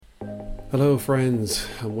Hello friends,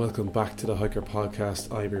 and welcome back to the Hiker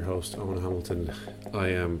Podcast. I'm your host, Owen Hamilton. I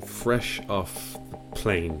am fresh off the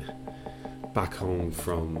plane back home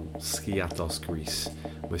from Skiathos, Greece.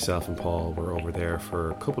 Myself and Paul were over there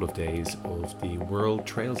for a couple of days of the World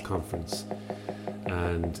Trails Conference,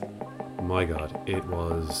 and my god, it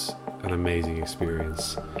was an amazing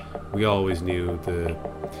experience. We always knew the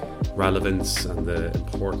relevance and the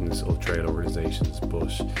importance of trail organisations, but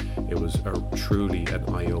it was truly an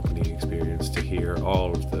eye-opening experience to hear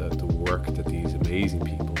all of the work that these amazing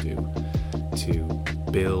people do to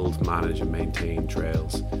build, manage and maintain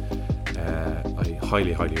trails. I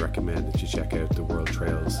highly recommend that you check out the World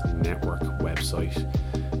Trails Network website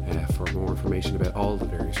for more information about all the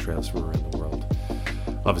various trails from around the world.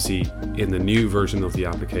 Obviously, in the new version of the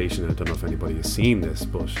application, I don't know if anybody has seen this,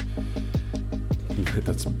 but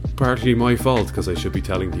that's partly my fault because I should be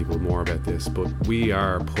telling people more about this, but we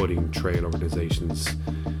are putting trail organisations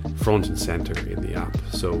front and centre in the app.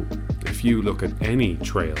 So if you look at any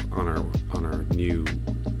trail on our new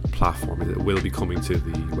platform, it will be coming to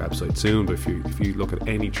the website soon, but if you look at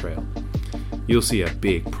any trail, you'll see a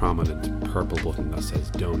big prominent purple button that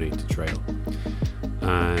says donate to trail.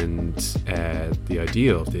 And the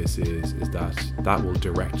idea of this is that will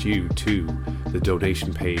direct you to the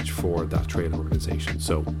donation page for that trail organisation.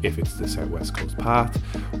 So if it's the Southwest Coast Path,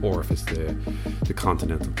 or if it's the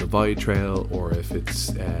Continental Divide Trail, or if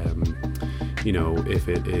it's if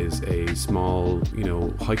it is a small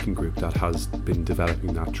hiking group that has been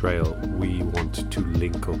developing that trail, we want to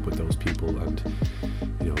link up with those people and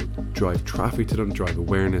drive traffic to them, drive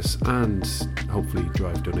awareness, and hopefully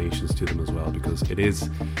drive donations to them as well, because it is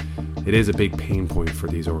a big pain point for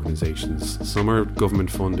these organisations. Some are government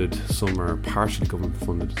funded, some are partially government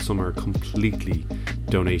funded, some are completely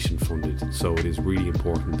donation funded. So it is really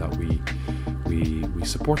important that we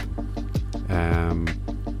support them.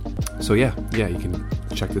 So yeah, you can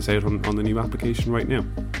check this out on the new application right now.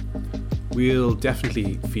 We'll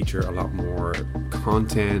definitely feature a lot more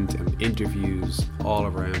content and interviews all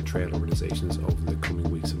around trail organisations over the coming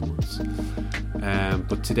weeks and months.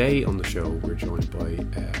 But today on the show, we're joined by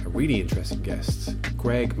a really interesting guest,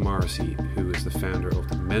 Greg Morrissey, who is the founder of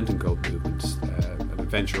the Mountain Goat Movement, an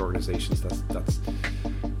adventure organisation that's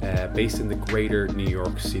based in the greater New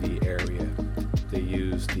York City area. They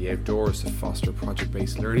use the outdoors to foster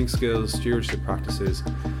project-based learning skills, stewardship practices,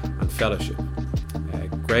 and fellowship.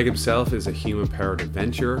 Greg himself is a human-powered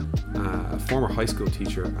adventurer, a former high school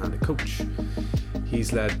teacher and a coach.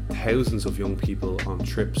 He's led thousands of young people on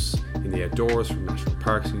trips in the outdoors from national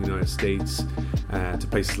parks in the United States to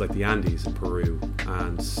places like the Andes in Peru,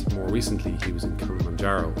 and more recently he was in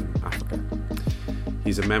Kilimanjaro in Africa.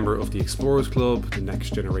 He's a member of the Explorers Club, the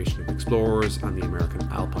Next Generation of Explorers, and the American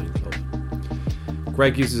Alpine Club.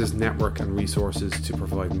 Greg uses his network and resources to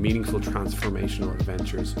provide meaningful transformational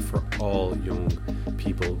adventures for all young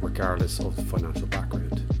people, regardless of financial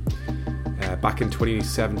background. Back in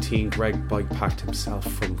 2017, Greg bike-packed himself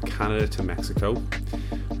from Canada to Mexico,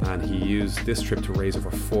 and he used this trip to raise over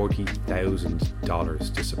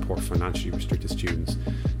 $40,000 to support financially restricted students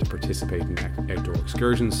to participate in outdoor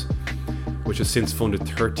excursions, which has since funded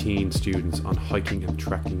 13 students on hiking and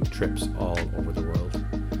trekking trips all over the world.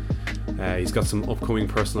 He's got some upcoming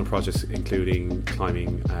personal projects, including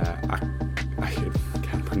climbing, I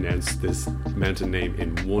can't pronounce this mountain name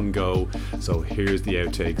in one go, so here's the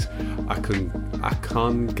outtakes.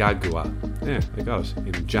 Aconcagua, I got it,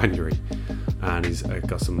 in January. And he's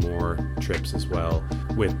got some more trips as well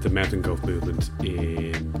with the Mountain Goat Movement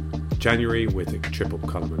in January, with a trip up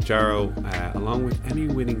Kilimanjaro, along with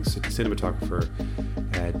Emmy-winning cinematographer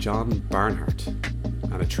John Barnhart,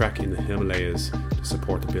 and a trek in the Himalayas to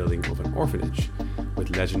support the building of an orphanage with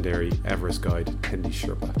legendary Everest guide Tendi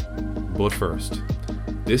Sherpa. But first,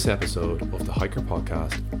 this episode of the Hiker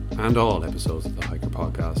Podcast, and all episodes of the Hiker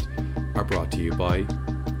Podcast, are brought to you by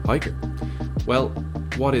Hiker. Well,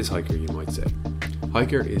 what is Hiker, you might say?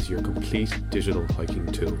 Hiker is your complete digital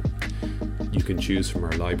hiking tool. You can choose from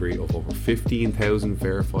our library of over 15,000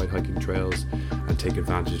 verified hiking trails and take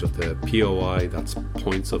advantage of the POI, that's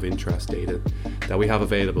points of interest data, that we have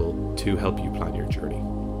available to help you plan your journey.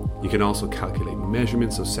 You can also calculate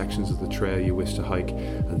measurements of sections of the trail you wish to hike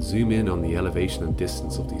and zoom in on the elevation and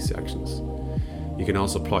distance of these sections. You can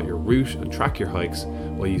also plot your route and track your hikes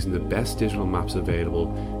while using the best digital maps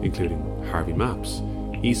available, including Harvey Maps,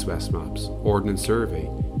 East-West Maps, Ordnance Survey,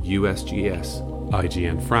 USGS,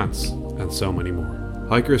 IGN France, and so many more.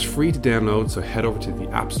 Hiker is free to download, so head over to the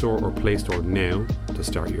App Store or Play Store now to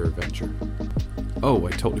start your adventure. Oh,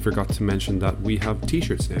 I totally forgot to mention that we have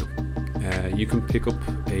t-shirts now. you can pick up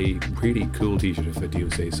a really cool t-shirt, if I do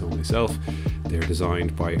say so myself. They're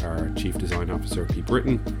designed by our Chief Design Officer, Pete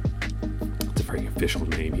Britton. It's a very official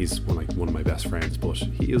name. He's one of my best friends, but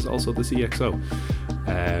he is also the CXO.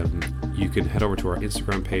 You can head over to our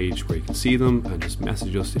Instagram page where you can see them and just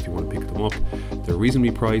message us if you want to pick them up. They're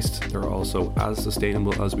reasonably priced. They're also as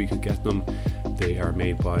sustainable as we could get them. They are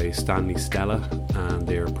made by Stanley Stella, and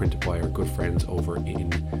they are printed by our good friends over in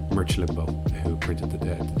Merch Limbo, who printed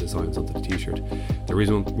the designs onto the t-shirt. They're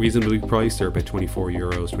reasonably priced. They're about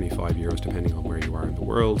 €24, €25, depending on where you are in the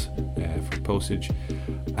world for postage.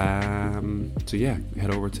 So yeah,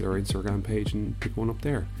 head over to our Instagram page and pick one up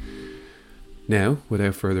there. Now,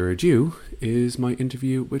 without further ado, is my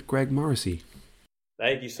interview with Greg Morrissey.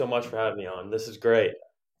 Thank you so much for having me on. This is great.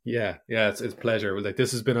 Yeah, it's a pleasure. Like,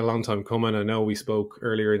 this has been a long time coming. I know we spoke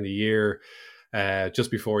earlier in the year,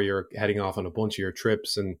 just before you're heading off on a bunch of your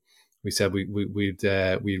trips, and we said we'd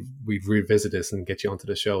revisit this and get you onto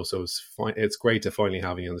the show. So it's great to finally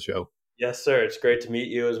have you on the show. Yes, sir. It's great to meet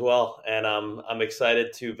you as well, and I'm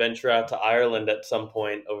excited to venture out to Ireland at some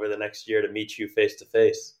point over the next year to meet you face to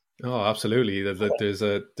face. Oh, absolutely.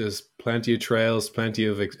 There's plenty of trails, plenty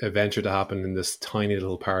of adventure to happen in this tiny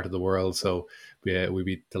little part of the world. So we'd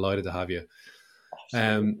be delighted to have you.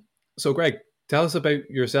 So Greg, tell us about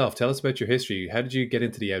yourself. Tell us about your history. How did you get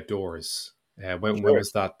into the outdoors? When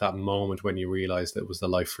was that moment when you realized it was the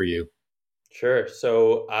life for you? Sure.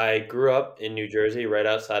 So I grew up in New Jersey, right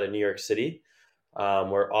outside of New York City,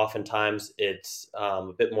 where oftentimes it's a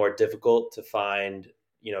bit more difficult to find,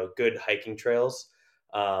 good hiking trails.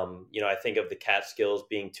 I think of the Catskills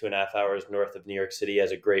being 2.5 hours north of New York City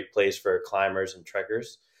as a great place for climbers and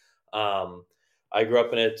trekkers. I grew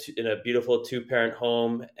up in a beautiful 2-parent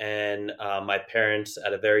home, and my parents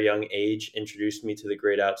at a very young age introduced me to the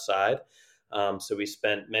great outside. So we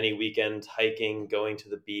spent many weekends hiking, going to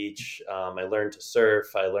the beach. I learned to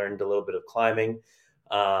surf. I learned a little bit of climbing.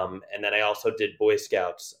 And then I also did Boy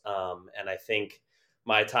Scouts. And I think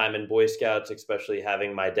my time in Boy Scouts, especially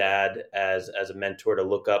having my dad as a mentor to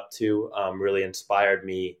look up to, really inspired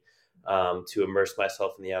me to immerse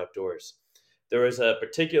myself in the outdoors. There was a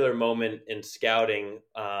particular moment in scouting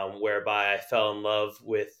whereby I fell in love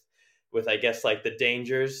with I guess, like, the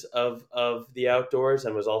dangers of the outdoors,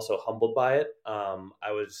 and was also humbled by it.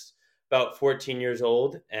 I was about 14 years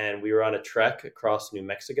old, and we were on a trek across New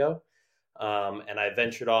Mexico. And I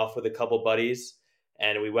ventured off with a couple buddies,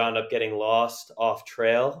 and we wound up getting lost off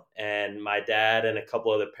trail. And my dad and a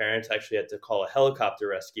couple other parents actually had to call a helicopter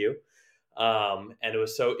rescue. And it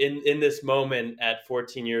was so in this moment at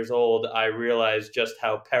 14 years old, I realized just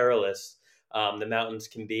how perilous the mountains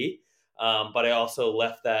can be. But I also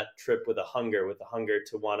left that trip with a hunger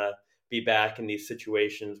to want to be back in these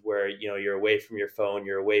situations where, you're away from your phone,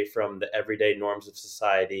 you're away from the everyday norms of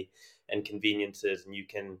society and conveniences, and you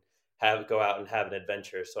can go out and have an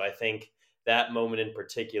adventure. So I think that moment in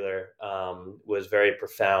particular was very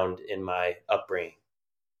profound in my upbringing.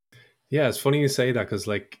 Yeah, it's funny you say that, because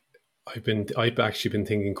I've actually been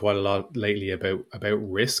thinking quite a lot lately about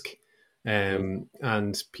risk,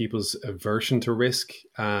 and people's aversion to risk,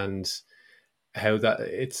 and how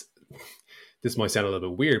this might sound a little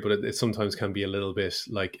bit weird, but it sometimes can be a little bit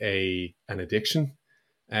like an addiction,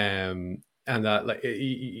 and that, like,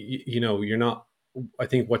 you're not. I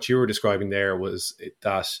think what you were describing there was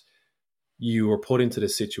that you were put into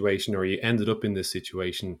this situation, or you ended up in this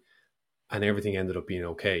situation, and everything ended up being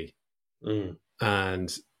okay.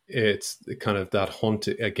 And it's kind of that hunt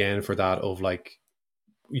again for that, of like,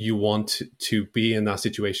 you want to be in that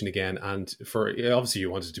situation again, and obviously you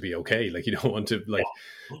want it to be okay. Like, you don't want to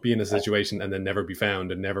be in a situation and then never be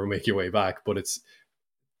found and never make your way back. But it's,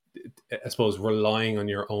 I suppose, relying on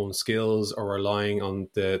your own skills, or relying on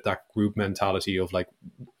that group mentality of like,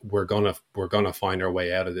 we're gonna find our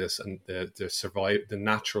way out of this, and the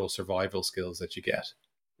natural survival skills that you get.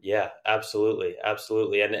 Yeah, absolutely.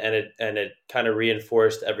 And it kind of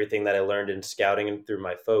reinforced everything that I learned in scouting and through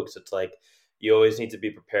my folks. It's like, you always need to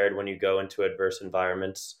be prepared when you go into adverse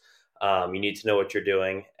environments. You need to know what you're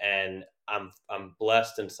doing. And I'm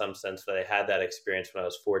blessed in some sense that I had that experience when I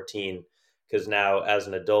was 14, because now, as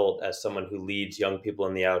an adult, as someone who leads young people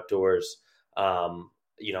in the outdoors, I'm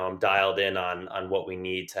dialed in on what we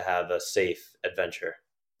need to have a safe adventure.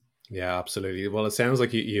 Yeah, absolutely. Well, it sounds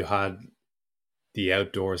like you had the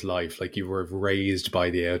outdoors life, like you were raised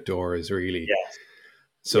by the outdoors, really. Yes.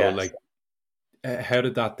 So yes. How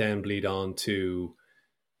did that then bleed on to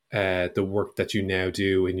the work that you now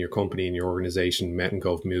do in your company, in your organization, Mountain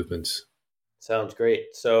Cove Movement? Sounds great.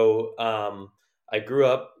 So I grew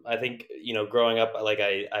up, I think, growing up,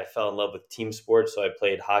 I fell in love with team sports. So I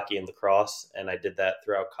played hockey and lacrosse, and I did that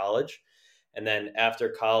throughout college. And then after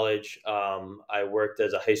college, I worked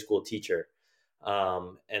as a high school teacher.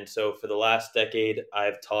 And so for the last decade,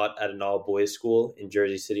 I've taught at an all boys school in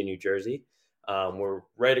Jersey City, New Jersey. We're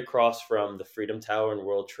right across from the Freedom Tower and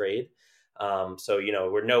World Trade. So,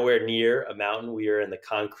 we're nowhere near a mountain. We are in the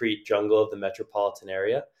concrete jungle of the metropolitan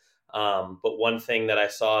area. But one thing that I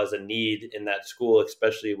saw as a need in that school,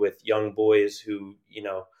 especially with young boys who,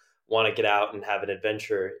 want to get out and have an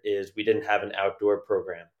adventure, is we didn't have an outdoor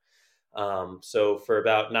program. So for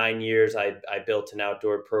about 9 years, I built an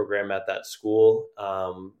outdoor program at that school.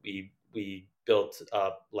 We built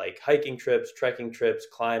up like hiking trips, trekking trips,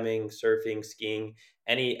 climbing, surfing, skiing,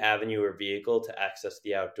 any avenue or vehicle to access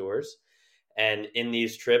the outdoors. And in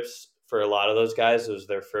these trips, for a lot of those guys, it was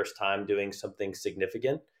their first time doing something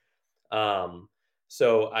significant. Um,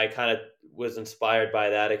 so I kind of was inspired by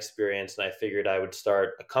that experience, and I figured I would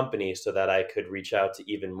start a company so that I could reach out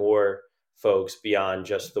to even more folks beyond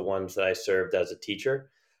just the ones that I served as a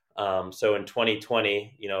teacher. So in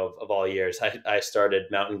 2020, of all years, I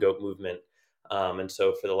started Mountain Goat Movement. And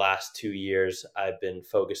so for the last 2 years, I've been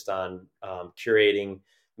focused on curating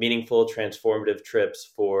meaningful, transformative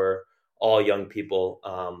trips for all young people,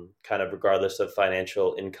 kind of regardless of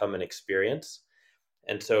financial income and experience.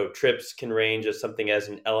 And so trips can range as something as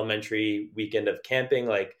an elementary weekend of camping,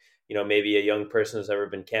 like, maybe a young person has never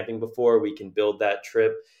been camping before. We can build that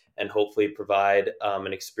trip and hopefully provide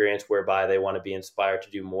an experience whereby they want to be inspired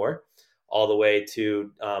to do more, all the way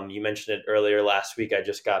to, you mentioned it earlier, last week, I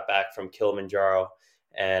just got back from Kilimanjaro,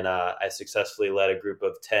 and I successfully led a group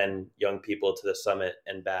of 10 young people to the summit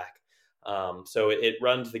and back. So it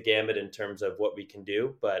runs the gamut in terms of what we can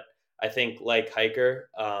do. But I think, like Hiker,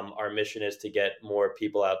 our mission is to get more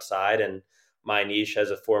people outside. And my niche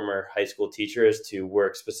as a former high school teacher is to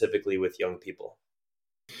work specifically with young people.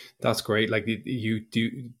 That's great. Like you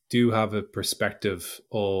do have a perspective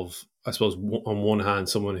of, I suppose, on one hand,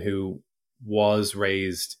 someone who was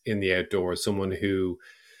raised in the outdoors, someone who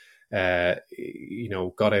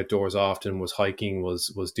got outdoors often, was hiking,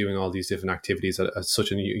 was doing all these different activities at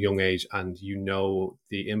such a young age, and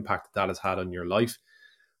the impact that has had on your life.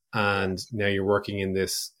 And now you're working in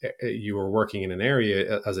this. You were working in an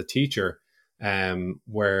area as a teacher,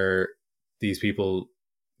 where these people,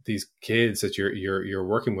 these kids that you're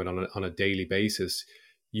working with on a daily basis,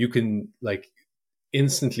 you can like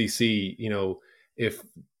instantly see, if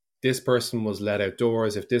this person was led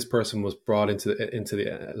outdoors, if this person was brought into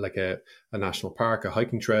the like a national park, a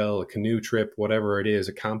hiking trail, a canoe trip, whatever it is,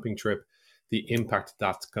 a camping trip, the impact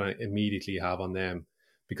that's going to immediately have on them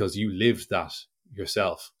because you lived that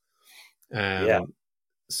yourself. Yeah.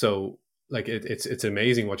 So like it's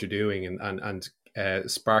amazing what you're doing, and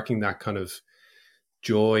sparking that kind of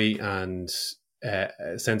joy and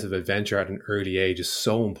sense of adventure at an early age is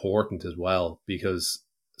so important as well, because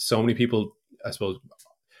so many people, I suppose,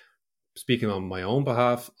 speaking on my own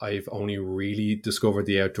behalf, I've only really discovered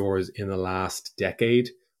the outdoors in the last decade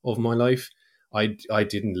of my life. I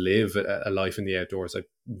didn't live a life in the outdoors. I,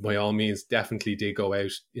 by all means, definitely did go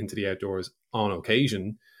out into the outdoors on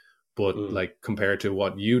occasion, but like compared to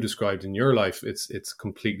what you described in your life, it's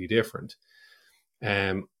completely different.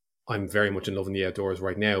 I'm very much in love in the outdoors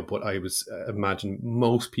right now, but I was imagine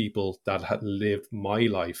most people that had lived my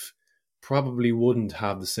life probably wouldn't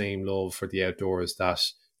have the same love for the outdoors that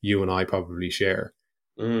you and I probably share.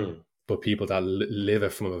 But people that live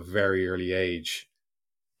it from a very early age,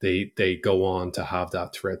 they go on to have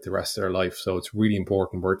that throughout the rest of their life. So it's really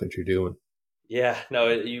important work that you're doing. Yeah, no,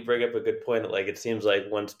 you bring up a good point. Like, it seems like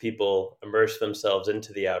once people immerse themselves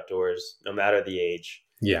into the outdoors, no matter the age,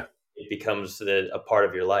 Yeah, it becomes a part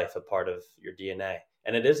of your life, a part of your DNA.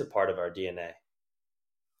 And it is a part of our DNA.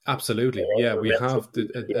 absolutely. Yeah, We're we meant to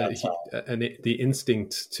have be outside. the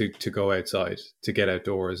instinct to go outside, to get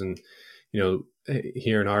outdoors. And,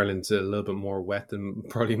 here in Ireland, it's a little bit more wet than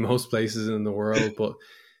probably most places in the world, but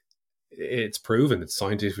it's proven, it's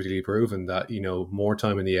scientifically proven that, more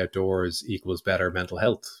time in the outdoors equals better mental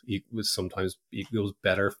health, sometimes equals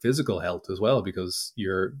better physical health as well, because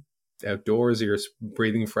you're outdoors, you're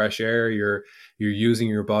breathing fresh air, you're using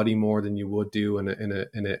your body more than you would do in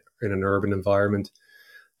an urban environment.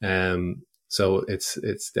 So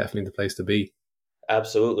it's definitely the place to be.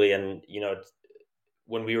 Absolutely. And,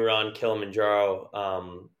 when we were on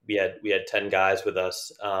Kilimanjaro, we had 10 guys with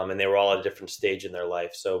us, and they were all at a different stage in their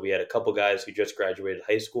life. So we had a couple guys who just graduated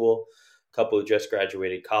high school, a couple who just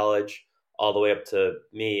graduated college, all the way up to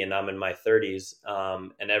me, and I'm in my 30s.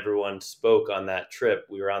 And everyone spoke on that trip.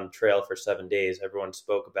 We were on the trail for 7 days. Everyone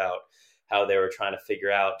spoke about how they were trying to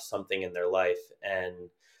figure out something in their life. And,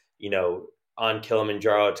 on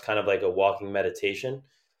Kilimanjaro, it's kind of like a walking meditation.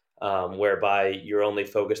 whereby you're only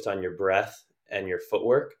focused on your breath and your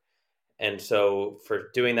footwork. And so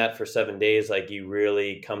for doing that for 7 days, like you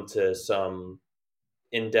really come to some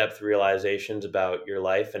in-depth realizations about your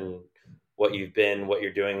life and what you've been, what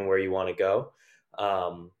you're doing, and where you want to go.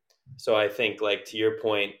 Um, so I think, like to your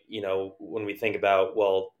point, when we think about,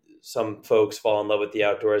 well, some folks fall in love with the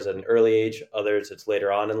outdoors at an early age, others it's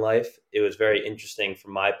later on in life. It was very interesting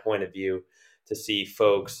from my point of view to see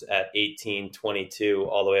folks at 18, 22,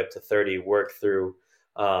 all the way up to 30 work through,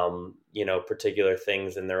 particular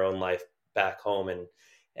things in their own life back home,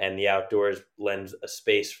 and the outdoors lends a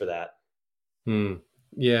space for that. Hmm.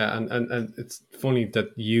 Yeah, and it's funny that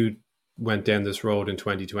you went down this road in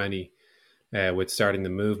 2020 with starting the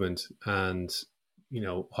movement, and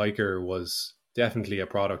Hiker was definitely a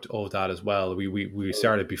product of that as well. We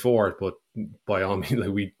started before it, but by all means,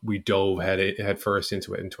 like we dove head first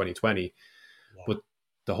into it in 2020. Yeah. But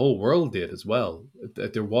the whole world did as well.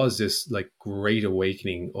 There was this like great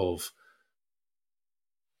awakening of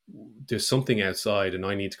there's something outside and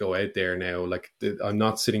I need to go out there now. Like I'm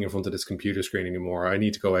not sitting in front of this computer screen anymore. I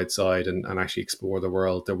need to go outside and actually explore the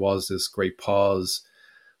world. There was this great pause.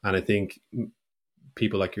 And I think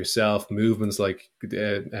people like yourself, movements like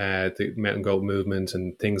the Mountain Goat movement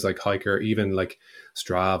and things like Hiker, even like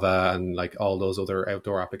Strava and like all those other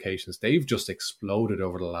outdoor applications, they've just exploded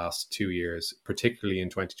over the last 2 years, particularly in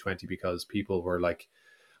 2020, because people were like,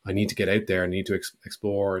 I need to get out there, I need to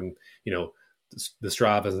explore. And, the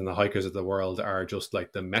Stravas and the Hikers of the world are just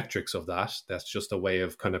like the metrics of that. That's just a way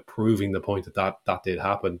of kind of proving the point that did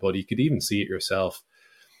happen. But you could even see it yourself.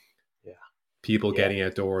 Yeah. People Yeah. getting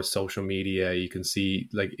outdoors, social media. You can see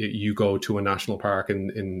like you go to a national park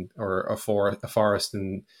or a forest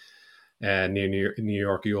in near New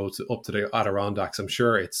York. You go up to the Adirondacks. I'm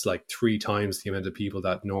sure it's like 3 times the amount of people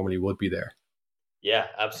that normally would be there. Yeah,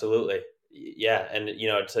 absolutely. Yeah, and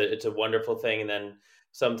it's a wonderful thing. And then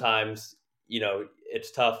sometimes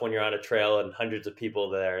it's tough when you're on a trail and hundreds of people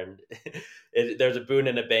there, and there's a boon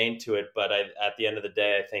and a bane to it. But at the end of the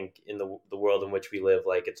day, I think in the world in which we live,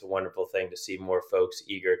 like it's a wonderful thing to see more folks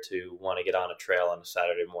eager to want to get on a trail on a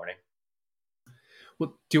Saturday morning.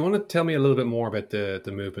 Well, do you want to tell me a little bit more about the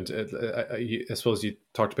movement? I suppose you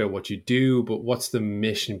talked about what you do, but what's the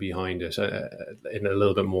mission behind it in a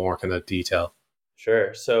little bit more kind of detail?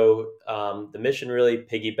 Sure. So the mission really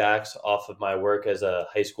piggybacks off of my work as a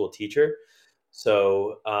high school teacher.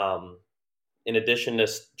 So in addition to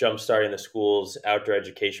jumpstarting the school's outdoor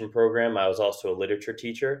education program, I was also a literature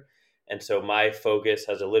teacher. And so my focus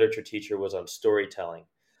as a literature teacher was on storytelling.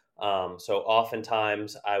 So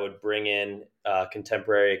oftentimes I would bring in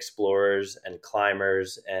contemporary explorers and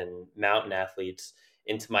climbers and mountain athletes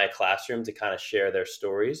into my classroom to kind of share their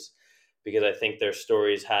stories, because I think their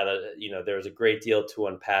stories had there was a great deal to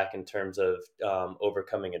unpack in terms of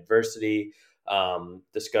overcoming adversity,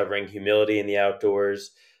 discovering humility in the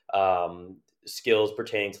outdoors, skills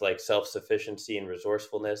pertaining to like self-sufficiency and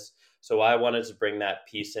resourcefulness. So I wanted to bring that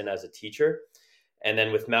piece in as a teacher. And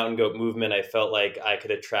then with Mountain Goat Movement, I felt like I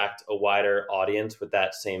could attract a wider audience with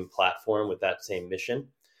that same platform, with that same mission.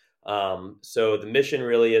 So the mission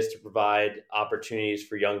really is to provide opportunities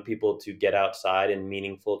for young people to get outside in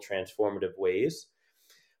meaningful, transformative ways.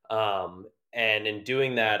 And in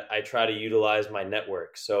doing that, I try to utilize my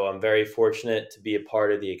network. So I'm very fortunate to be a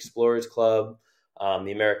part of the Explorers Club,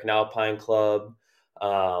 the American Alpine Club,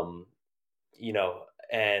 um,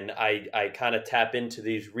 and I kind of tap into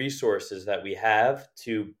these resources that we have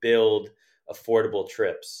to build affordable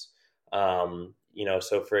trips.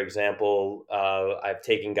 So for example, I've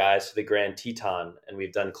taken guys to the Grand Teton and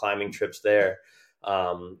we've done climbing trips there,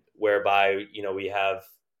 whereby, we have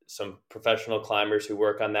some professional climbers who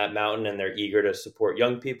work on that mountain and they're eager to support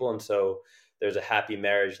young people. And so there's a happy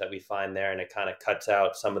marriage that we find there, and it kind of cuts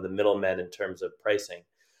out some of the middlemen in terms of pricing.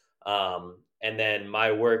 And then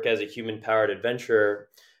my work as a human powered adventurer,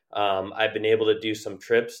 I've been able to do some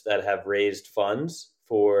trips that have raised funds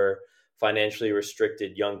for financially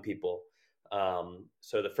restricted young people.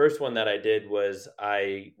 So the first one that I did was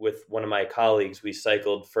with one of my colleagues, we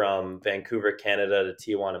cycled from Vancouver, Canada to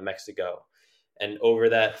Tijuana, Mexico. And over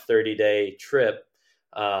that 30-day trip,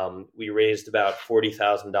 we raised about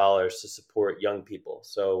 $40,000 to support young people.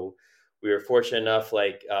 So we were fortunate enough,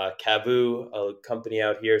 like Cavu, a company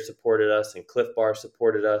out here, supported us, and Cliff Bar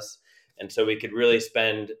supported us. And so we could really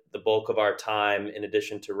spend the bulk of our time, in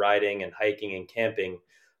addition to riding and hiking and camping,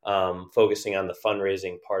 focusing on the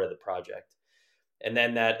fundraising part of the project. And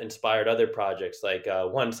then that inspired other projects. Like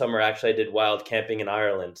one summer, actually, I did wild camping in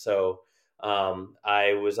Ireland. So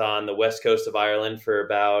I was on the west coast of Ireland for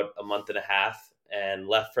about a month and a half and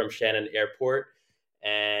left from Shannon Airport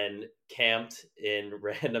and camped in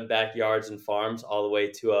random backyards and farms all the way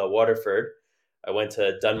to Waterford. I went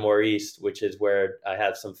to Dunmore East, which is where I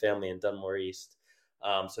have some family in Dunmore East.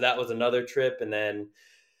 So that was another trip. And then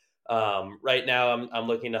right now I'm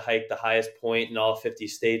looking to hike the highest point in all 50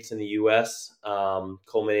 states in the U.S.,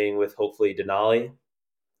 culminating with hopefully Denali.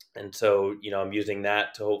 And so, I'm using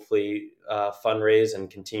that to hopefully fundraise and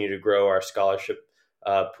continue to grow our scholarship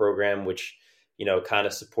program, which, kind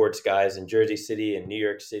of supports guys in Jersey City and New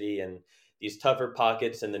York City and these tougher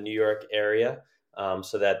pockets in the New York area,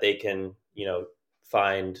 so that they can,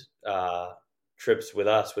 find trips with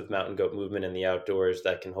us with Mountain Goat Movement in the outdoors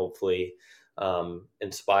that can hopefully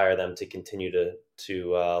inspire them to continue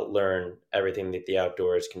to learn everything that the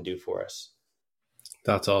outdoors can do for us.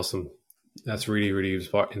 That's awesome. That's really, really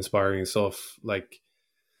inspiring stuff. Like,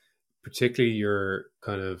 particularly your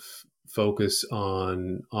kind of focus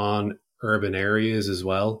on urban areas as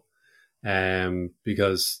well,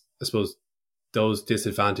 because I suppose those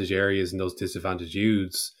disadvantaged areas and those disadvantaged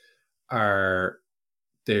youths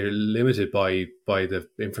they're limited by the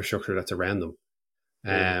infrastructure that's around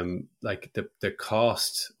them. Like the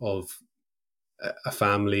cost of a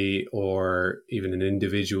family or even an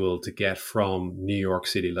individual to get from New York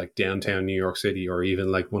City, like downtown New York City, or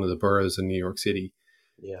even like one of the boroughs in New York City,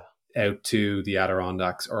 out to the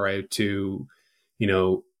Adirondacks or out to,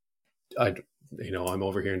 I'm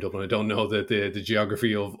over here in Dublin. I don't know the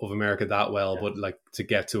geography of America that well, but like to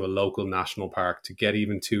get to a local national park, to get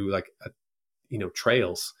even to like,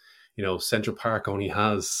 trails, Central Park only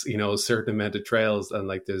has, a certain amount of trails, and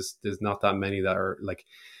like there's not that many that are like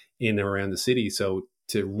in and around the city. So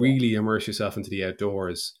to really immerse yourself into the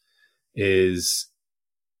outdoors is,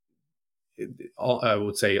 I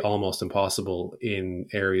would say, almost impossible in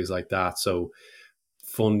areas like that. So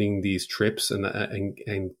funding these trips and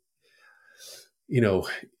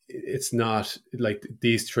it's not like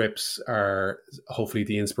these trips are hopefully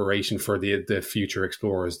the inspiration for the future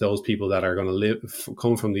explorers, those people that are going to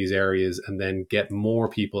come from these areas and then get more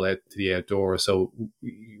people out to the outdoors. So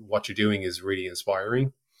what you're doing is really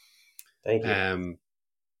inspiring. Thank you.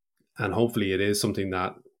 And hopefully it is something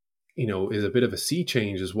that, is a bit of a sea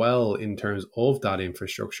change as well in terms of that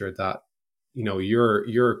infrastructure, that,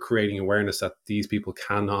 you're creating awareness that these people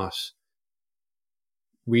cannot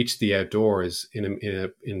reach the outdoors in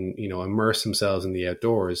immerse themselves in the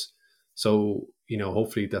outdoors. So,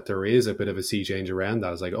 hopefully that there is a bit of a sea change around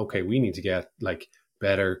that. It's like, okay, we need to get like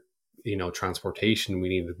better, transportation. We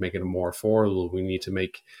need to make it more affordable. We need to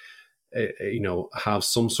make, have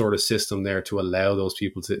some sort of system there to allow those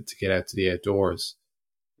people to get out to the outdoors.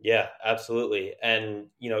 Yeah, absolutely. And,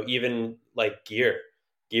 even like gear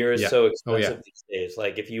is so expensive these days.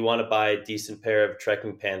 Like if you want to buy a decent pair of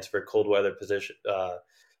trekking pants for cold weather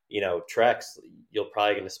treks, you're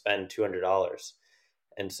probably going to spend $200.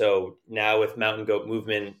 And so now with Mountain Goat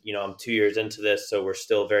Movement, I'm 2 years into this, so we're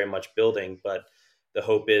still very much building, but the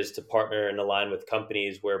hope is to partner and align with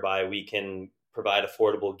companies whereby we can provide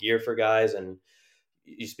affordable gear for guys. And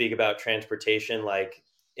you speak about transportation, like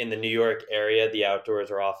in the New York area, the outdoors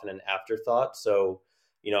are often an afterthought. So,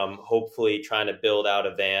 I'm hopefully trying to build out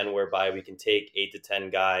a van whereby we can take 8 to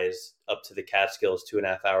 10 guys up to the Catskills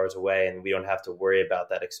 2.5 hours away, and we don't have to worry about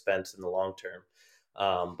that expense in the long term.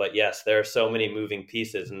 But yes, there are so many moving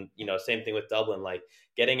pieces, and, same thing with Dublin, like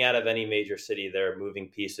getting out of any major city, there are moving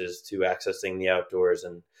pieces to accessing the outdoors.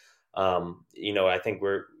 And, I think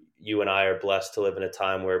you and I are blessed to live in a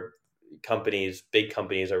time where big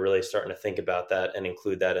companies are really starting to think about that and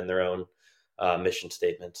include that in their own mission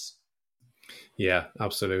statements. Yeah,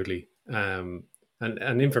 absolutely. And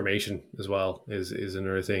information as well is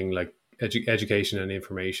another thing, like education and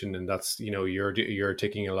information. And that's, you're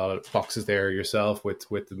ticking a lot of boxes there yourself with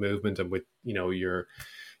the movement and with, your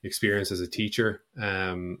experience as a teacher,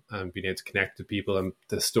 and being able to connect to people and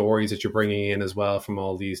the stories that you're bringing in as well from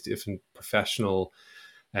all these different professional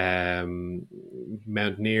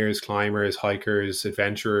mountaineers, climbers, hikers,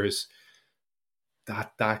 adventurers.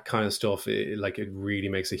 That kind of stuff, it really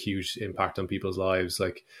makes a huge impact on people's lives.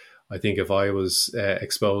 Like, I think if I was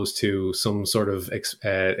exposed to some sort of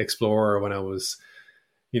explorer when I was,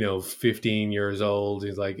 15 years old,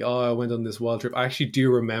 he's like, oh, I went on this wild trip. I actually do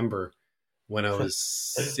remember when I was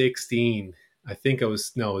 16. I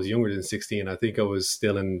was younger than 16. I think I was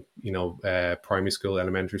still in, primary school,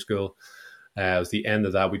 elementary school. It was the end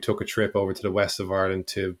of that. We took a trip over to the west of Ireland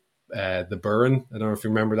to the Burren. I don't know if you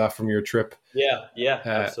remember that from your trip. Yeah,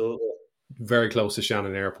 absolutely. Very close to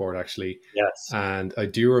Shannon Airport, actually. Yes. And I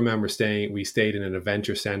do remember we stayed in an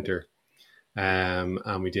adventure center, and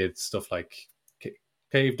we did stuff like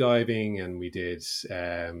cave diving, and we did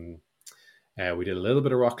We did a little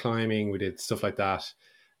bit of rock climbing. We did stuff like that.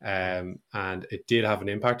 And it did have an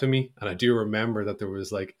impact on me. And I do remember that there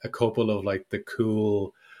was like a couple of like the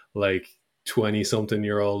cool, like 20 something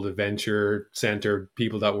year old adventure center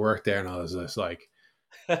people that worked there. And I was just like,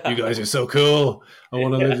 you guys are so cool. I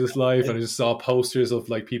want to Yeah. live this life. And I just saw posters of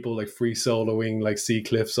like people like free soloing like sea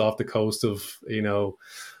cliffs off the coast of, I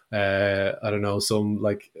don't know, some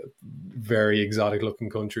like very exotic looking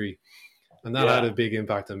country. And that had Yeah. a big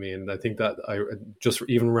impact on me. And I think that I just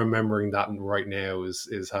even remembering that right now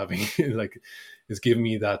is having like is giving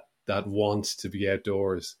me that want to be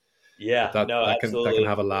outdoors. But Yeah. No, that can absolutely.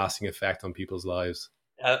 have a lasting effect on people's lives.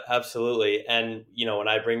 Absolutely. And when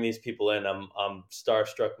I bring these people in, I'm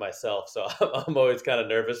starstruck myself, so I'm always kind of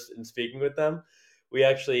nervous in speaking with them.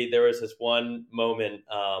 There was this one moment.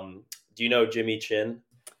 Do you know Jimmy Chin?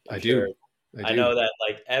 I'm I sure. do. I I do. know that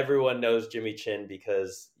like everyone knows Jimmy Chin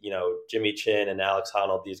because Jimmy Chin and Alex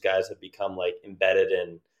Honnold. These guys have become like embedded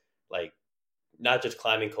in like not just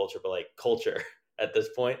climbing culture, but like culture at this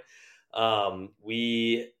point.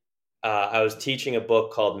 We I was teaching a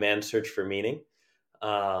book called Man's Search for Meaning,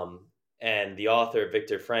 um, and the author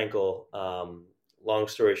Viktor Frankl. Long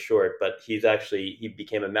story short, but he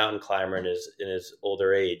became a mountain climber in his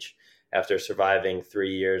older age after surviving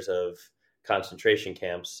 3 years of concentration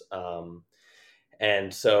camps.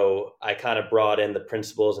 And so I kind of brought in the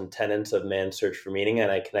principles and tenets of man's search for meaning,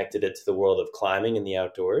 and I connected it to the world of climbing and the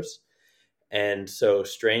outdoors. And so,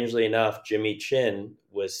 strangely enough, Jimmy Chin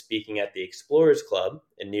was speaking at the Explorers Club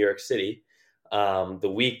in New York City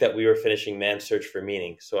the week that we were finishing Man's Search for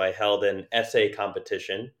Meaning. So I held an essay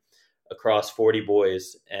competition across 40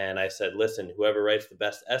 boys, and I said, listen, whoever writes the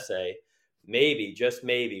best essay, maybe, just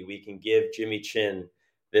maybe, we can give Jimmy Chin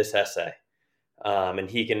this essay. And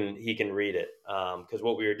he can read it because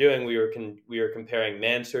what we were doing we were comparing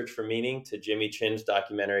Man's Search for Meaning to Jimmy Chin's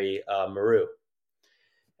documentary Maru.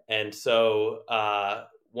 And so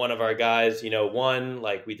one of our guys, won.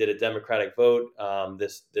 Like we did a democratic vote.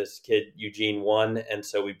 This kid Eugene won, and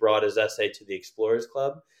so we brought his essay to the Explorers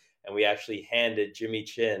Club, and we actually handed Jimmy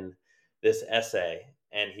Chin this essay,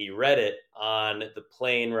 and he read it on the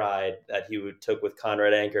plane ride that took with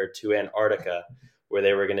Conrad Anker to Antarctica, where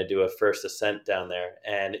they were going to do a first ascent down there,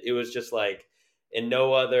 and it was just like in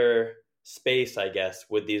no other space, I guess,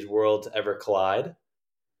 would these worlds ever collide,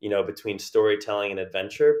 between storytelling and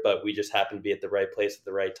adventure, but we just happened to be at the right place at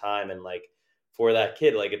the right time. And like for that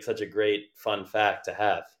kid, like it's such a great fun fact to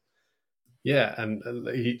have. Yeah, and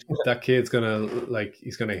that kid's gonna like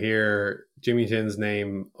he's gonna hear Jimmy Chin's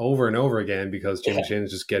name over and over again because Jimmy Yeah. Chin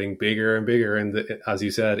is just getting bigger and bigger, and as you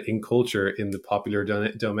said, in culture in the popular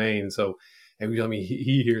domain. So every time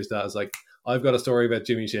he hears that, it's like I've got a story about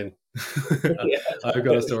Jimmy Chin. Yeah. I've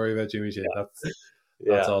got a story about Jimmy Chin. That's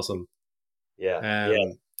Yeah. awesome. Yeah. Yeah.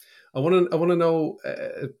 Um, I want to know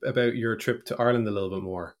about your trip to Ireland a little bit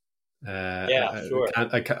more. Yeah. Sure.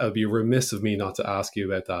 I'd be remiss of me not to ask you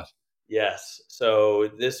about that. Yes. So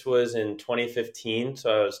this was in 2015.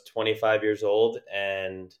 So I was 25 years old.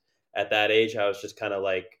 And at that age, I was just kind of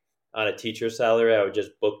like on a teacher's salary. I would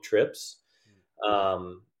just book trips.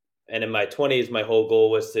 Um, and in my 20s, my whole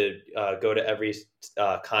goal was to go to every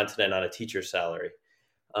continent on a teacher's salary.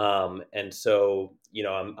 And so,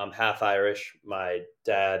 I'm half Irish. My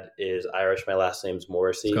dad is Irish. My last name's I was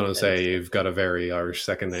Morrissey. gonna And say you've got a very Irish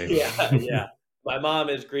second name. yeah, yeah. My mom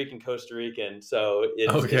is Greek and Costa Rican. So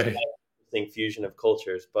it's kind Okay, of an interesting fusion of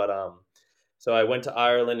cultures. But so I went to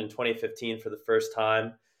Ireland in 2015 for the first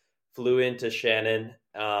time, flew into Shannon.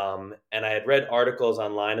 And I had read articles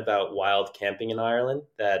online about wild camping in Ireland,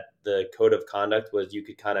 that the code of conduct was you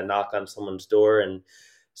could kind of knock on someone's door, and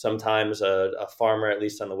sometimes a farmer, at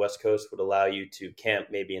least on the West Coast, would allow you to camp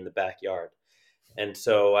maybe in the backyard. And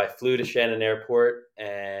so I flew to Shannon Airport,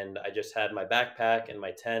 and I just had my backpack and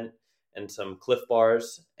my tent and some Cliff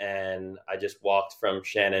Bars. And I just walked from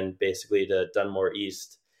Shannon basically to Dunmore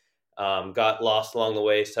East. Got lost along the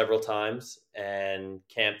way several times and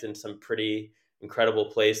camped in some pretty incredible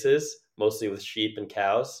places, mostly with sheep and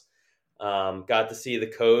cows. Got to see the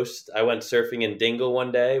coast. I went surfing in Dingle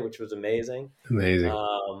one day, which was amazing. amazing.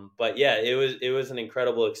 But yeah, it was an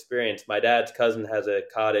incredible experience. My dad's cousin has a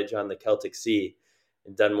cottage on the Celtic Sea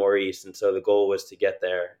in Dunmore East, and so the goal was to get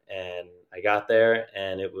there. And I got there,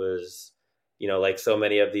 and it was, like so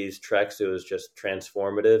many of these treks, it was just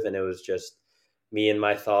transformative, and it was just me and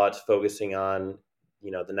my thoughts focusing on,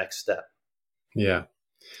 the next step. Yeah.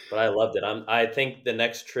 But I loved it. I think the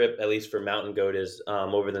next trip, at least for Mountain Goat, is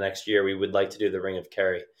over the next year. We would like to do the Ring of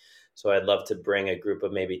Kerry. So I'd love to bring a group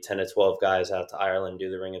of maybe 10 to 12 guys out to Ireland, do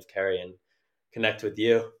the Ring of Kerry, and connect with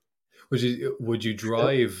you. Would you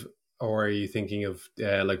drive, or are you thinking of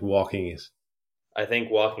like walking it? I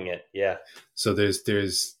think walking it. Yeah. So there's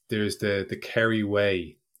the Kerry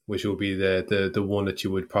Way, which will be the one that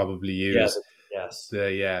you would probably Yeah. use.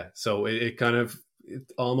 Yes. So it kind of it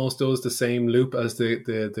almost does the same loop as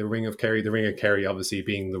the Ring of Kerry. The Ring of Kerry obviously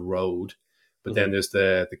being the road, but then Hmm. there's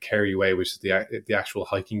the Kerry Way, which is the actual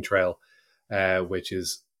hiking trail, which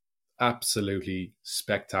is absolutely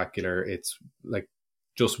spectacular. It's like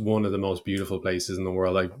just one of the most beautiful places in the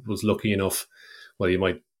world. I was lucky enough. Well, you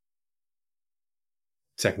might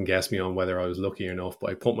second guess me on whether I was lucky enough,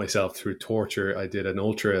 but I put myself through torture. I did an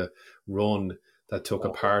ultra run that took a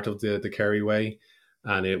Oh, part of the Kerry Way,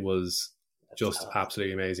 and it was that's just tough.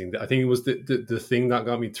 absolutely amazing. I think it was the thing that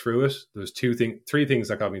got me through it. There was three things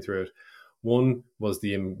that got me through it. One was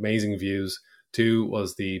the amazing views. Two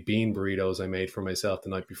was the bean burritos I made for myself the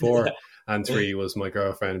night before. And three was my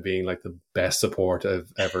girlfriend being like the best support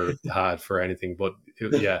I've ever had for anything. But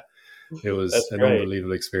it was That's an great.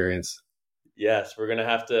 unbelievable experience. Yes, we're gonna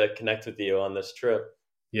have to connect with you on this trip.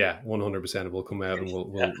 Yeah, 100%. We'll come out and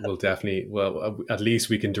we'll definitely, at least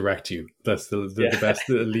we can direct you. That's the Yeah. best,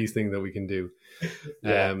 the least thing that we can do.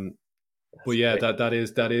 Yeah. Um, but That's yeah, great.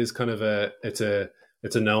 that is kind of it's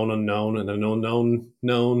a known unknown and an unknown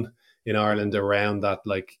known in Ireland around that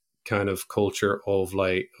like kind of culture of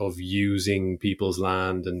using people's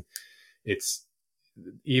land, and it's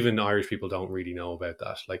even Irish people don't really know about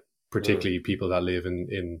that. Like Mm. particularly people that live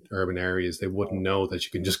in urban areas, they wouldn't know that you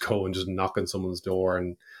can just go and just knock on someone's door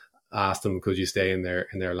and ask them could you stay in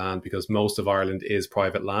their land, because most of Ireland is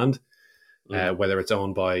private land, Mm. whether it's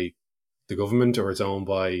owned by the government or it's owned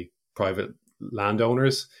by private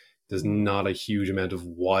landowners. There's not a huge amount of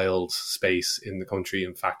wild space in the country.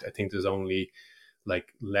 In fact, I think there's only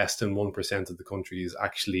like less than 1% of the country is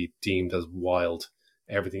actually deemed as wild.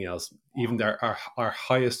 Everything else, even our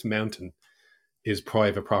highest mountain, is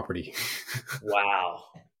private property. Wow.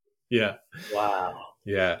 Yeah, Wow.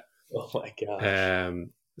 yeah. Oh my gosh.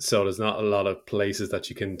 So there's not a lot of places that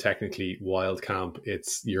you can technically wild camp.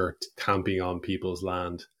 It's you're camping on people's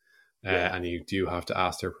land, Yeah. and you do have to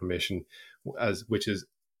ask their permission, as which is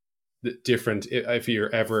different. If you're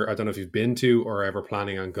ever, I don't know if you've been to or ever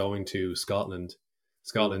planning on going to Scotland. Mm.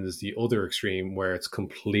 Scotland is the other extreme where it's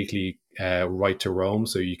completely right to roam,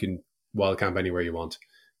 so you can wild camp anywhere you want,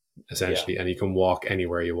 Yeah. essentially, and you can walk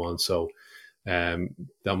anywhere you want. So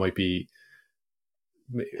that might be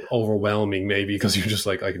overwhelming, maybe, because you're just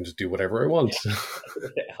like, I can just do whatever I want.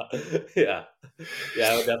 Yeah. Yeah. Yeah.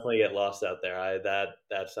 I would definitely get lost out there.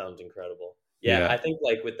 That sounds incredible. Yeah. Yeah, I think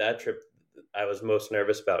like with that trip, I was most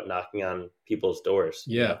nervous about knocking on people's doors,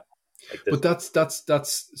 yeah. like But this.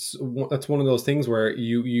 that's one of those things where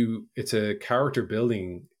you it's a character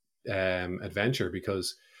building adventure,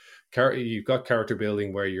 because you've got character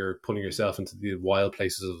building where you're putting yourself into the wild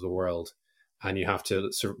places of the world, and you have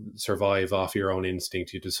to survive off your own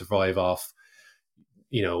instinct. You have to survive off,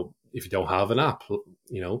 if you don't have an app,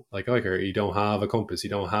 like Iker, you don't have a compass,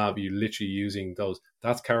 you literally using those.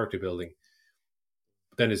 That's character building.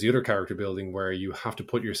 But then there's the other character building where you have to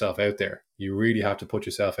put yourself out there. You really have to put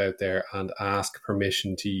yourself out there and ask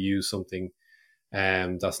permission to use something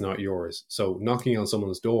that's not yours. So knocking on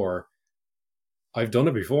someone's door, I've done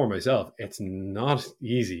it before myself. It's not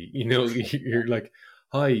easy. You're like,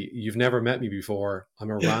 hi, you've never met me before. I'm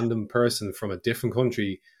a random person from a different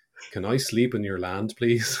country. Can I sleep in your land,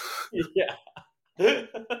 please? Yeah.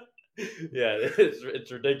 Yeah.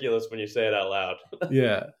 It's ridiculous when you say it out loud.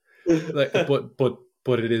 Yeah.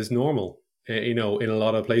 But it is normal. In a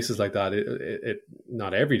lot of places like that, it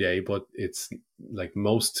not every day, but it's like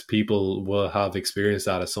most people will have experienced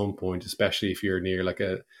that at some point, especially if you're near like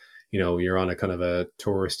you're on a kind of a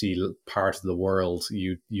touristy part of the world.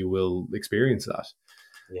 You will experience that.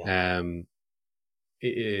 Yeah. Um,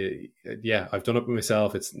 yeah, I've done it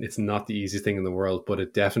myself. It's not the easiest thing in the world, but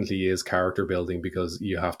it definitely is character building, because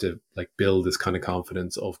you have to like build this kind of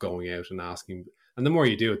confidence of going out and asking. And the more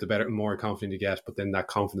you do it, the better, the more confident you get. But then that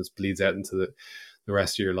confidence bleeds out into the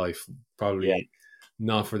rest of your life. Yeah. Probably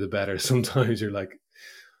not for the better. Sometimes you're like,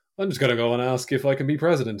 I'm just gonna go and ask if I can be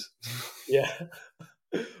president. Yeah.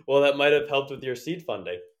 Well, that might have helped with your seed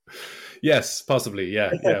funding. Yes, possibly.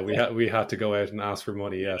 Yeah, yeah. We had to go out and ask for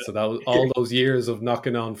money. Yeah, so that was all those years of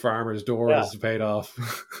knocking on farmers' Yeah. doors paid off.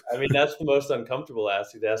 I mean, that's the most uncomfortable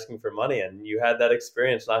asking for money, and you had that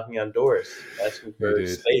experience knocking on doors, asking We for did.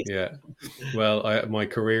 space. Yeah. Well, my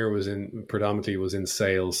career was predominantly was in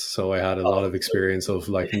sales, so I had a lot Oh, of experience of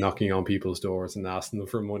like knocking on people's doors and asking them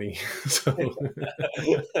for money. So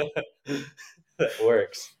that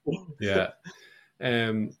works. yeah.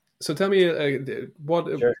 So tell me, what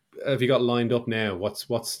Sure. have you got lined up now? What's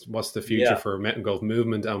the future Yeah. for Met and Golf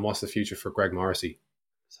movement, and what's the future for Greg Morrissey?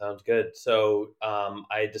 Sounds good. So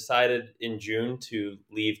I decided in June to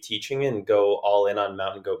leave teaching and go all in on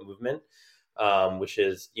mountain goat movement, which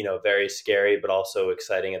is, very scary, but also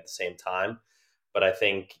exciting at the same time. But I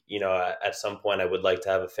think, at some point I would like to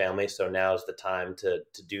have a family. So now is the time to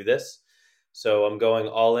do this. So I'm going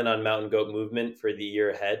all in on mountain goat movement for the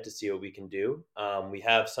year ahead to see what we can do. We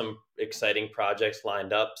have some exciting projects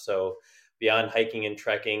lined up. So beyond hiking and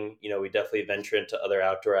trekking, we definitely venture into other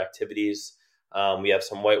outdoor activities. We have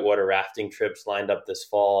some whitewater rafting trips lined up this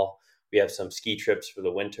fall. We have some ski trips for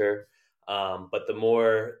the winter. But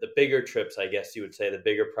the bigger trips, I guess you would say, the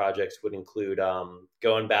bigger projects would include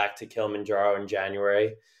going back to Kilimanjaro in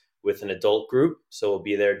January with an adult group. So we'll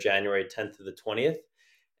be there January 10th to the 20th.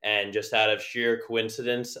 And just out of sheer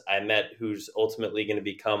coincidence, I met who's ultimately going to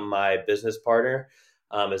become my business partner.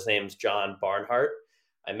 His name's John Barnhart.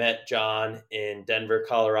 I met John in Denver,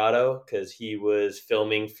 Colorado, because he was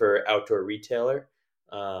filming for Outdoor Retailer.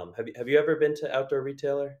 Have you ever been to Outdoor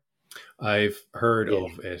Retailer? I've heard Yeah.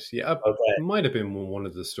 of it. Yeah, Okay. it might have been one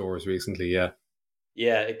of the stores recently. Yeah.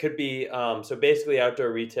 Yeah, it could be. So basically,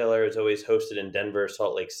 Outdoor Retailer is always hosted in Denver,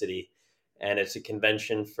 Salt Lake City, and it's a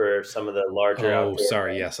convention for some of the larger Oh, outdoor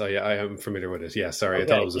sorry. events. Yes, I am familiar with it. Yeah, sorry. I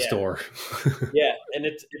thought it Okay, was a yeah. store. Yeah, and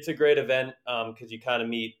it's a great event because you kind of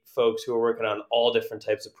meet folks who are working on all different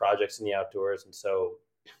types of projects in the outdoors. And so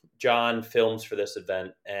John films for this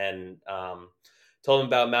event and told him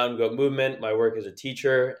about Mountain Goat Movement, my work as a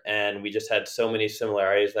teacher, and we just had so many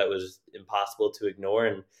similarities that was impossible to ignore.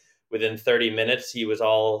 And within 30 minutes, he was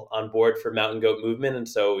all on board for Mountain Goat Movement, and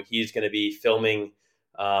so he's going to be filming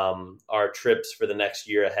our trips for the next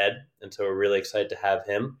year ahead. And so we're really excited to have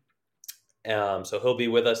him. So he'll be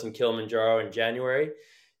with us in Kilimanjaro in January.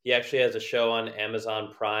 He actually has a show on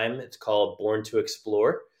Amazon Prime. It's called Born to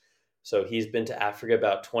Explore. So he's been to Africa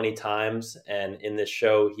about 20 times. And in this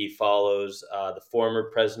show, he follows the former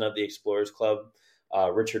president of the Explorers Club,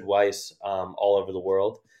 Richard Weiss, all over the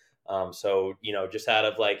world. So, just out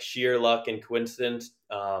of like sheer luck and coincidence,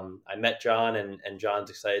 I met John and John's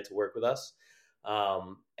excited to work with us.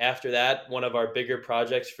 After that, one of our bigger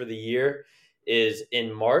projects for the year is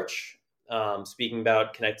in March. Speaking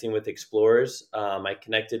about connecting with explorers, I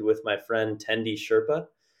connected with my friend Tendi Sherpa.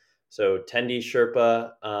 So Tendi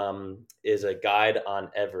Sherpa is a guide on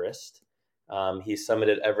Everest. He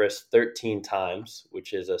summited Everest 13 times,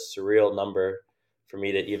 which is a surreal number for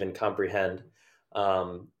me to even comprehend.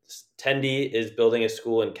 Tendi is building a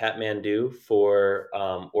school in Kathmandu for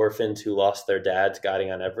orphans who lost their dads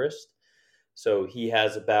guiding on Everest. So he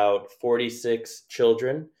has about 46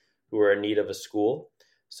 children who are in need of a school.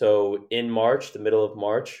 So in March, the middle of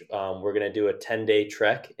March, we're going to do a 10-day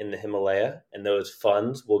trek in the Himalaya, and those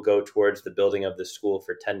funds will go towards the building of the school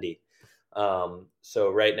for Tendi. So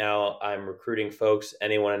right now I'm recruiting folks,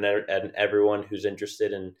 anyone and everyone who's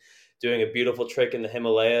interested in doing a beautiful trek in the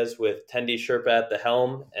Himalayas with Tendi Sherpa at the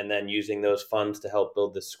helm, and then using those funds to help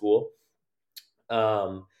build the school.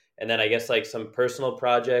 And then I guess like some personal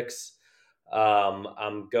projects.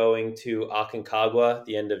 I'm going to Aconcagua at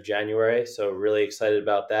the end of January, so really excited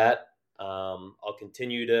about that. I'll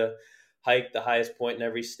continue to hike the highest point in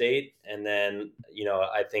every state, and then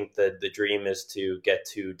I think the dream is to get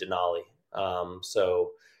to Denali.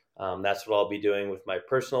 That's what I'll be doing with my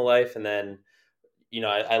personal life, and then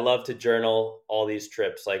I love to journal all these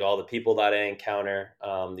trips, like all the people that I encounter,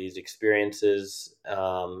 these experiences,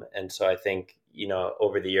 and so I think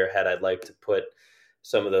over the year ahead, I'd like to put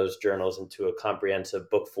some of those journals into a comprehensive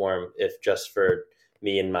book form, if just for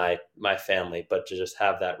me and my family, but to just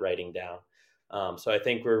have that writing down. So I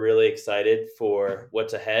think we're really excited for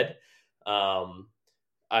what's ahead. I'm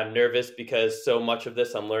nervous because so much of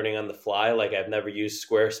this I'm learning on the fly. Like I've never used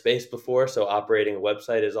Squarespace before, so operating a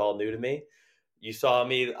website is all new to me. You saw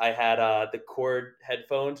me, I had the cord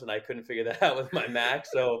headphones and I couldn't figure that out with my Mac.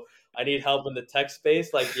 So I need help in the tech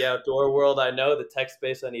space, like the outdoor world. I know the tech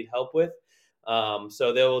space I need help with.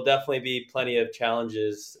 So there will definitely be plenty of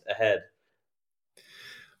challenges ahead.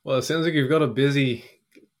 Well, it sounds like you've got a busy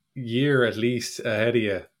year at least ahead of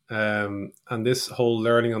you. And this whole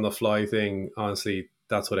learning on the fly thing, honestly,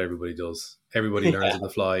 that's what everybody does. Everybody learns Yeah. on the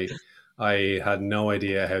fly. I had no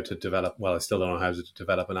idea how to develop, well, I still don't know how to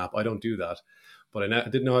develop an app. I don't do that. But I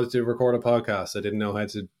didn't know how to record a podcast. I didn't know how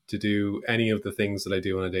to do any of the things that I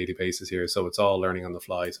do on a daily basis here. So it's all learning on the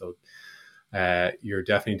fly. So you're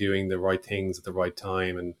definitely doing the right things at the right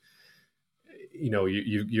time. And,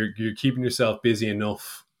 you're keeping yourself busy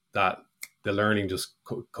enough that the learning just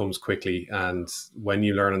comes quickly. And when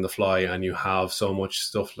you learn on the fly and you have so much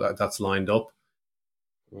stuff that's lined up,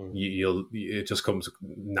 it just comes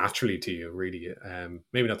naturally to you, really.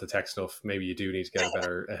 Maybe not the tech stuff. Maybe you do need to get a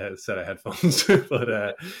better set of headphones,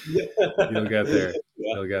 but you'll get there.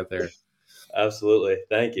 Yeah. You'll get there. Absolutely.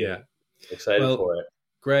 Thank you. Yeah. Excited for it.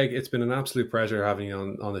 Greg, it's been an absolute pleasure having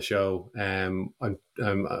you on the show. I'm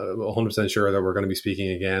 100% sure that we're going to be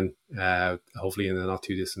speaking again, hopefully in the not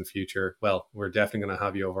too distant future. Well, we're definitely going to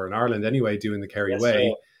have you over in Ireland anyway, doing the Kerry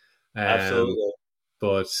Way. Absolutely.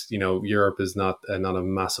 But Europe is not a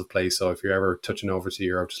massive place, so if you're ever touching over to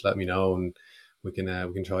Europe, just let me know, and we can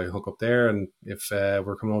try and hook up there. And if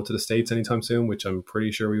we're coming over to the States anytime soon, which I'm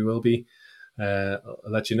pretty sure we will be, I'll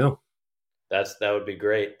let you know. That would be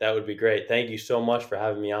great. That would be great. Thank you so much for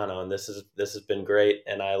having me on, Owen. This has been great,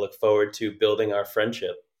 and I look forward to building our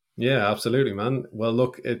friendship. Yeah, absolutely, man. Well,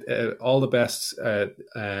 look, all the best,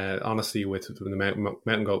 honestly, with the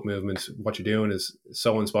mountain goat movement. What you're doing is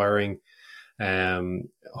so inspiring.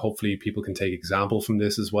 Hopefully people can take example from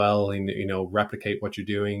this as well, and replicate what you're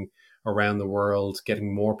doing around the world,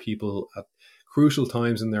 getting more people at crucial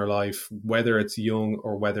times in their life, whether it's young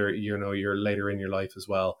or whether you're later in your life as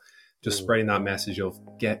well. Just spreading that message of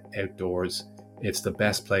get outdoors. It's the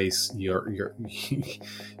best place. You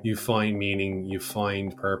find meaning, you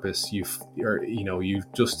find purpose, you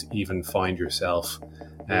just even find yourself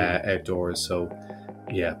outdoors. So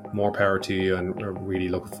yeah, more power to you, and we're really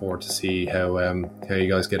looking forward to see how you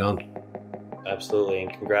guys get on. Absolutely,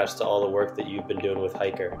 and congrats to all the work that you've been doing with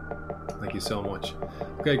Hiker. Thank you so much.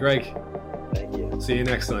 Okay, Greg. Thank you. See you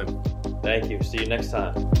next time. Thank you. See you next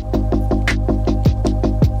time.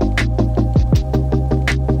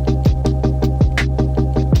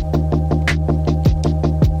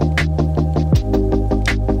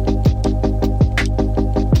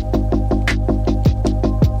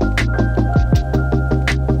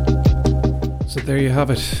 There you have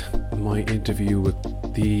it, my interview with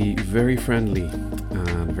the very friendly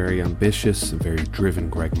and very ambitious and very driven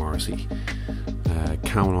Greg Morrissey.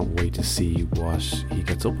 Cannot wait to see what he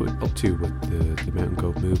gets up to with the Mountain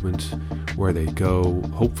Goat movement, where they go.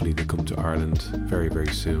 Hopefully they come to Ireland very,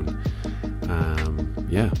 very soon.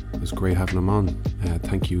 It was great having him on.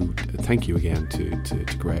 Thank you again to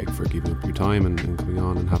Greg for giving up your time and coming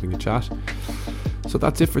on and having a chat. So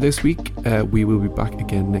that's it for this week. We will be back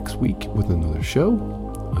again next week with another show.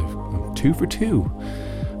 I'm 2 for 2.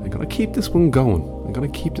 I'm going to keep this one going. I'm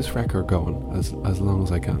going to keep this record going as long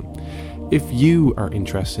as I can. If you are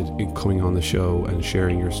interested in coming on the show and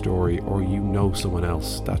sharing your story, or someone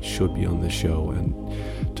else that should be on the show and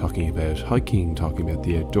talking about hiking, talking about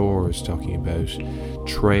the outdoors, talking about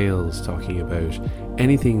trails, talking about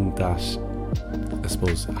anything that I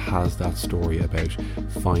suppose has that story about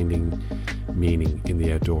finding meaning in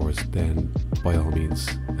the outdoors, then by all means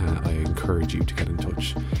I encourage you to get in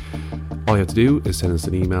touch. All you have to do is send us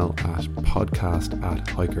an email at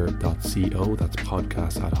podcast@hiker.co. That's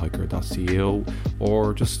podcast@hiker.co,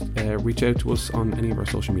 or just reach out to us on any of our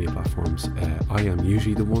social media platforms. I am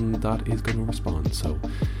usually the one that is going to respond, so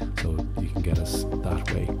you can get us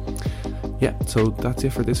that way. Yeah, so that's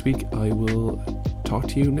it for this week. I will talk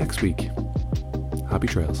to you next week. Happy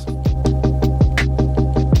trails.